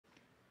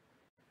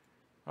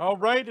All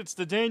right, it's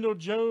the Daniel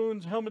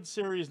Jones Helmet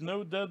Series,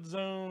 no dud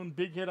zone,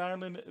 Big Hit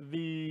Island,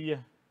 the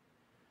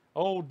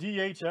old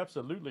DH,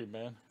 absolutely,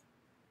 man.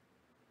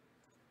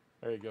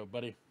 There you go,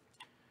 buddy.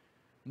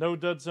 No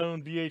dud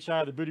zone,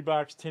 BHI, the booty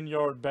box,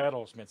 10-yard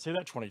battles, man. Say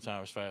that 20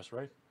 times fast,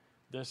 right?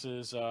 This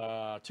is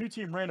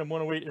two-team random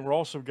 108, and we're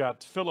also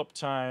got Phillip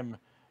time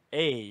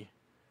A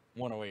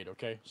 108,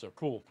 okay? So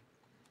cool.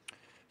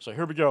 So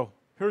here we go.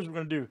 Here's what we're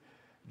going to do.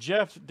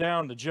 Jeff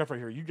down to Jeff right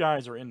here. You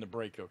guys are in the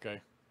break,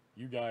 okay?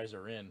 You guys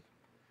are in.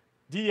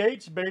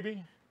 DH,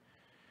 baby.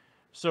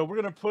 So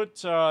we're going to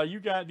put, you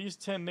got these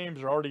 10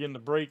 names are already in the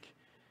break,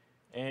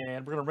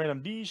 and we're going to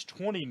random these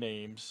 20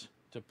 names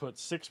to put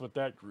 6 with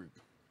that group.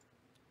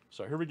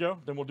 So here we go.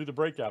 Then we'll do the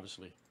break,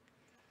 obviously.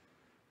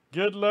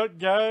 Good luck,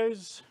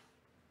 guys.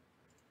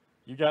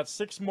 You got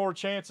 6 more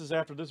chances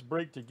after this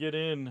break to get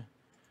in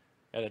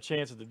at a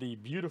chance at the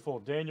beautiful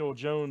Daniel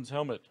Jones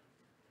helmet.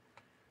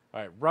 All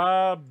right,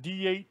 Rob,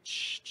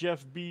 DH,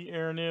 Jeff B,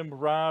 Aaron M,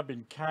 Rob,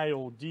 and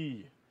Kyle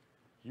D.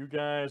 You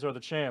guys are the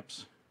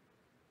champs.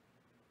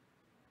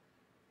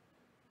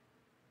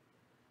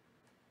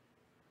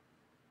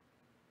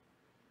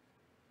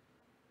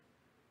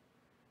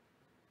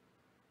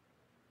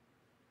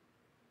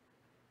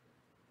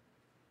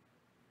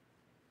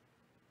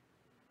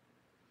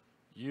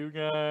 You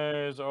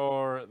guys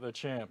are the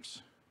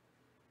champs.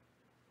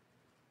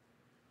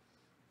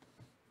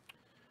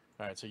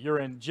 All right, so you're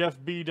in. Jeff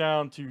B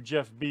down to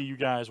Jeff B. You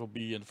guys will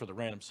be in for the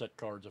random set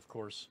cards, of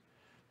course.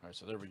 All right,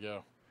 so there we go.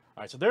 All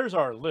right, so there's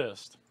our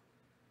list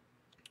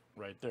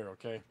right there,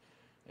 okay?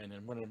 And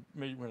then we're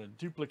gonna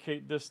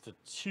duplicate this to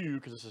 2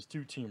 because this is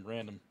 2-team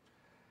random.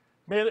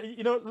 Man,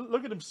 you know,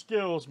 look at them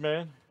skills,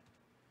 man.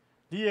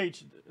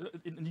 DH,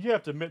 you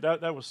have to admit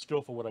that was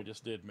skillful what I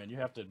just did, man. You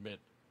have to admit.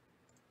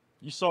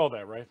 You saw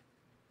that, right?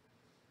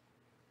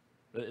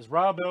 Is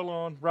Rob L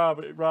on?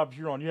 Rob, if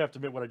you're on, you have to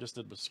admit what I just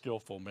did was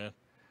skillful, man.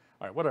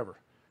 All right, whatever.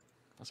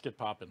 Let's get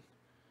popping.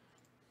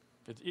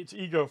 It's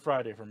Ego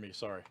Friday for me,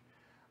 sorry.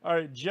 All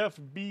right, Jeff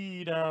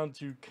B down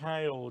to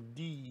Kyle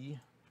D.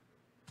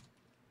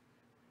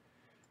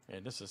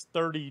 And this is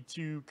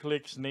 32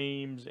 clicks,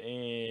 names,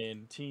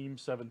 and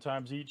teams 7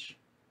 times each.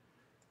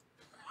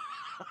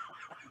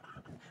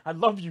 I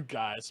love you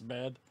guys,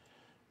 man.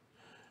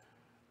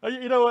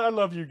 You know what? I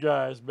love you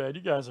guys, man.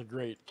 You guys are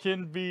great.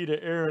 Ken B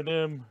to Aaron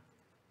M.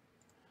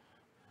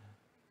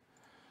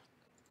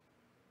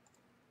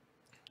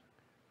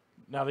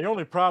 Now, the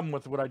only problem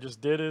with what I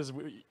just did is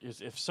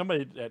if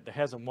somebody that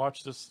hasn't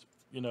watched this,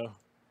 you know,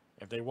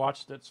 if they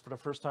watched it for the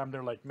first time,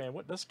 they're like, man,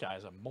 what? This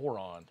guy's a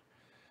moron.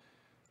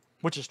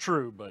 Which is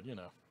true, but, you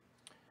know.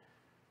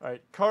 All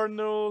right,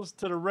 Cardinals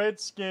to the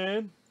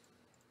Redskin.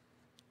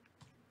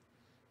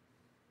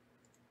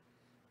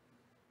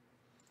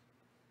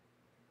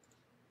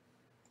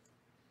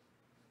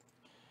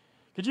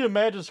 Could you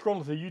imagine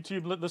scrolling through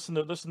YouTube, listen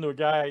to a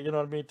guy, you know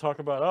what I mean, talk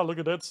about, oh, look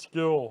at that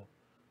skill.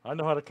 I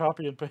know how to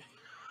copy and paste.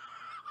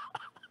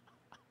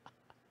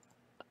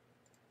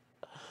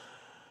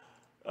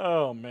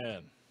 Oh,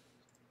 man.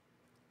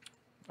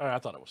 All right, I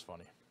thought it was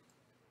funny.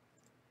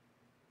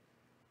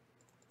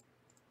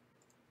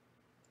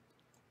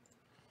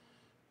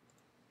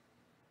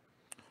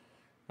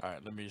 All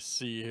right, let me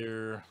see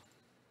here.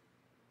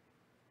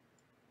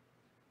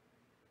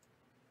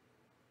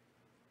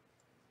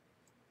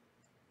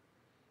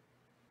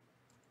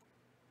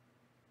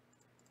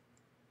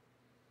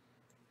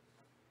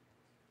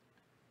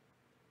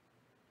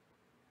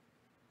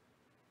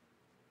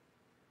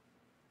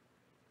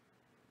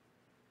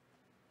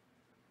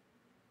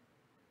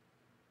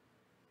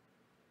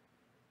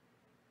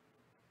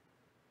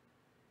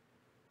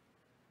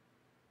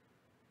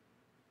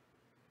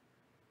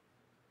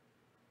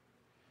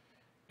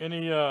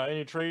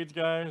 Any trades,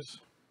 guys?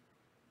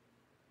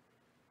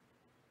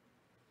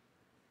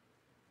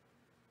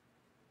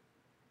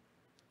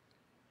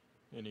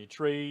 Any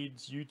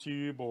trades,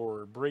 YouTube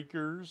or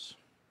breakers?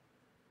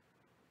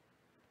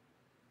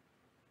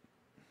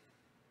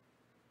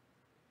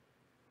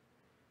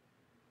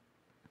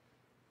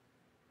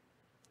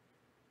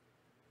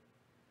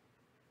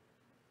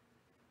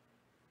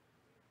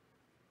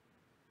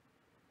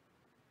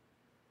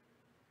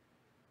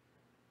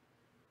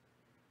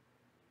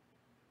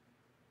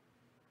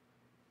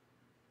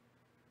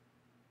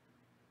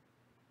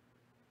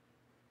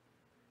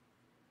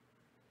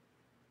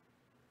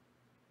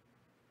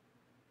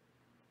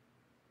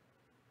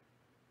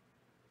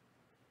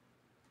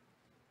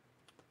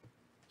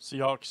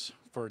 Seahawks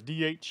for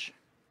DH.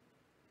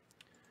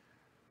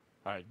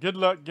 All right, good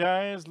luck,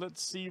 guys.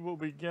 Let's see what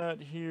we got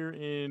here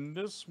in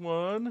this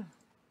one.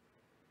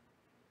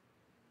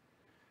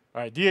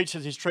 All right, DH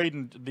says he's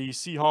trading the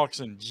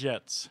Seahawks and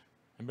Jets.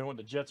 Anybody want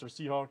the Jets or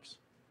Seahawks?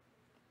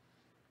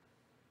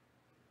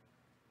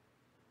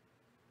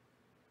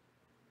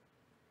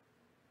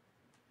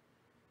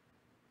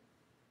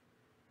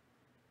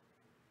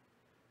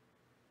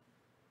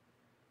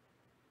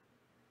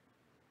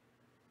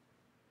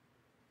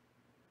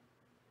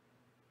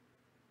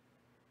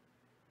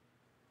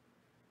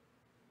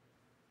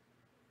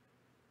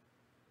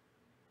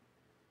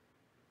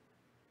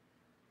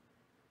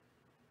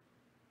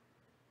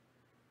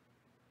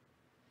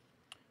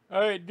 All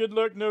right, good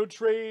luck, no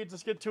trades.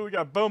 Let's get to it. We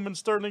got Bowman,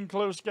 Sterling,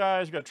 close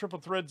guys. We got Triple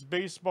Threads,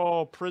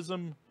 Baseball,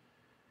 Prism.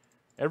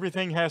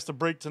 Everything has to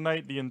break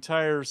tonight, the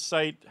entire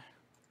site.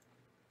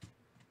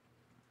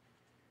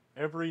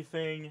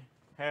 Everything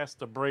has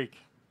to break.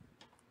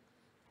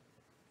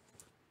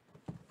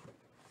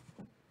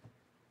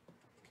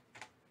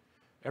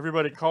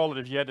 Everybody call it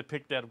if you had to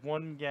pick that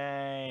one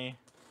guy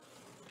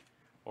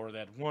or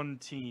that one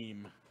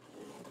team.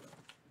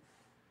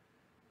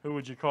 Who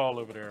would you call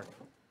over there?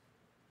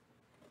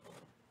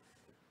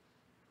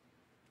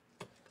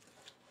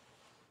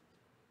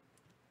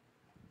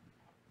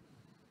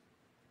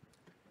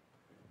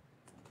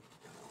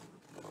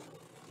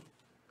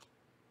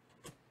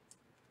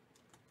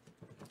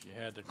 If you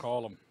had to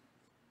call him.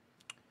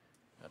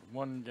 That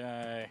one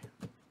guy.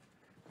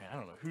 Man, I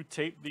don't know who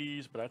taped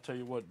these, but I tell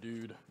you what,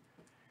 dude.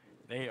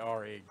 They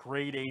are a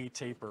grade A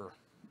taper.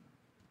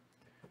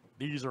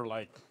 These are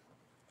like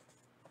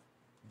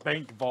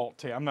bank vault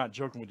tape. I'm not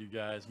joking with you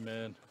guys,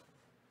 man.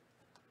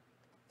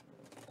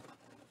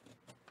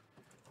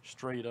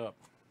 Straight up.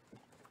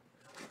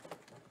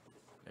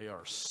 They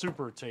are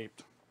super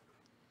taped.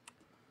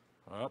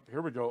 Up,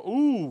 here we go.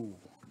 Ooh,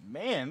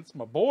 man, it's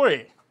my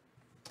boy.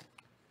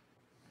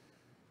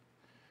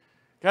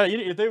 God,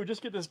 if they would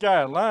just get this guy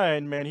a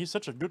line, man, he's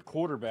such a good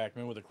quarterback,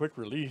 man, with a quick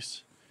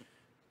release.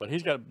 But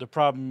he's got the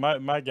problem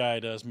my guy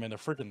does, man. The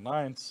freaking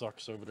line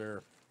sucks over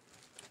there.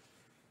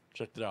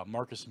 Check it out.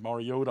 Marcus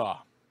Mariota.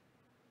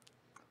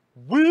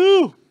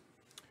 Woo!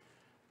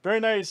 Very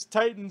nice.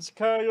 Titans,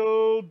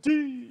 Kyle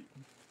D.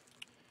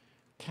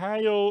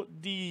 Kyle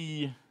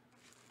D.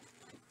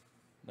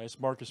 Nice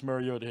Marcus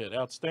Mariota hit.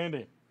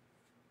 Outstanding.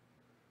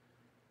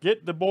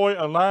 Get the boy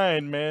a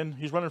line, man.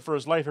 He's running for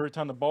his life every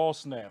time the ball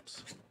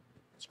snaps.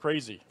 It's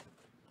crazy.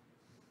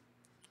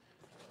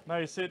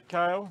 Nice hit,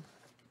 Kyle.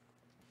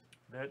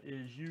 That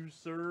is you,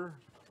 sir.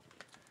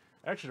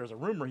 Actually, there's a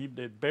rumor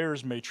the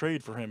Bears may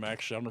trade for him,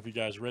 actually. I don't know if you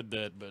guys read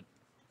that, but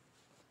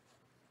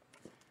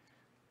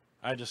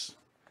I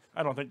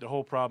don't think the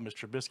whole problem is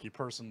Trubisky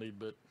personally,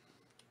 but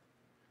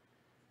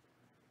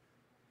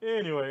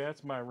anyway,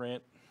 that's my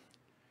rant.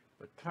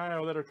 But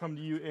Kyle, that'll come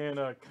to you. And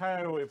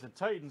Kyle, if the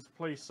Titans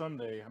play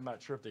Sunday, I'm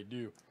not sure if they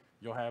do,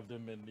 you'll have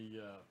them in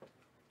the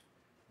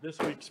this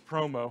week's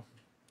promo.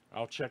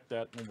 I'll check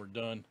that when we're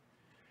done.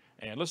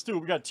 And let's do it.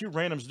 We got two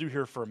randoms to do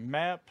here for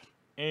Map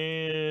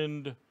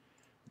and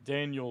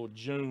Daniel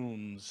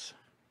Jones.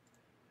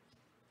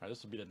 All right,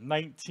 this will be the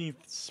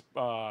 19th.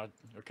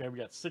 Okay, we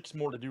got 6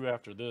 more to do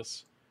after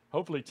this.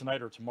 Hopefully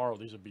tonight or tomorrow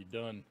these will be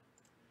done.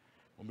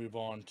 We'll move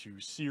on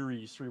to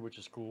Series 3, which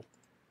is cool.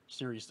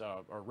 Series,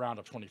 or round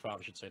of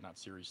 25, I should say, not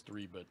Series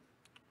 3. But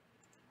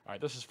all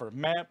right, this is for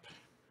Map.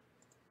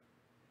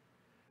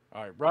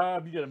 All right,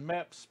 Rob, you got a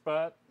Map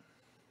spot.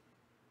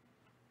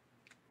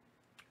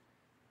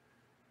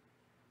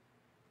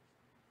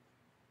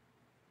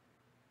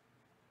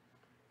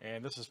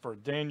 And this is for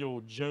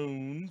Daniel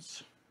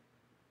Jones.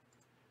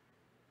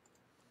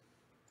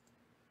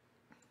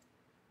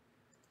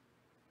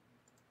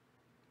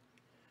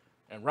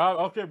 And Rob,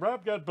 okay,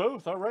 Rob got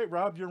both. All right,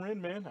 Rob, you're in,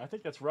 man. I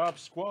think that's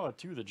Rob's squad,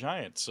 too, the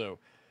Giants. So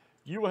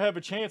you will have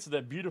a chance at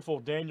that beautiful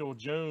Daniel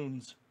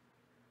Jones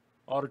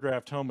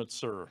autographed helmet,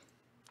 sir.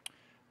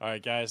 All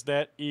right, guys,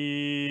 that is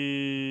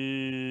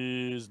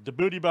the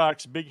Booty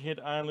Box, Big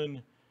Hit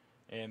Island.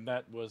 And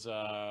that was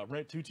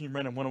 2 Team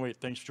Random 108.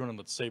 Thanks for joining.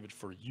 Let's save it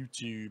for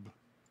YouTube.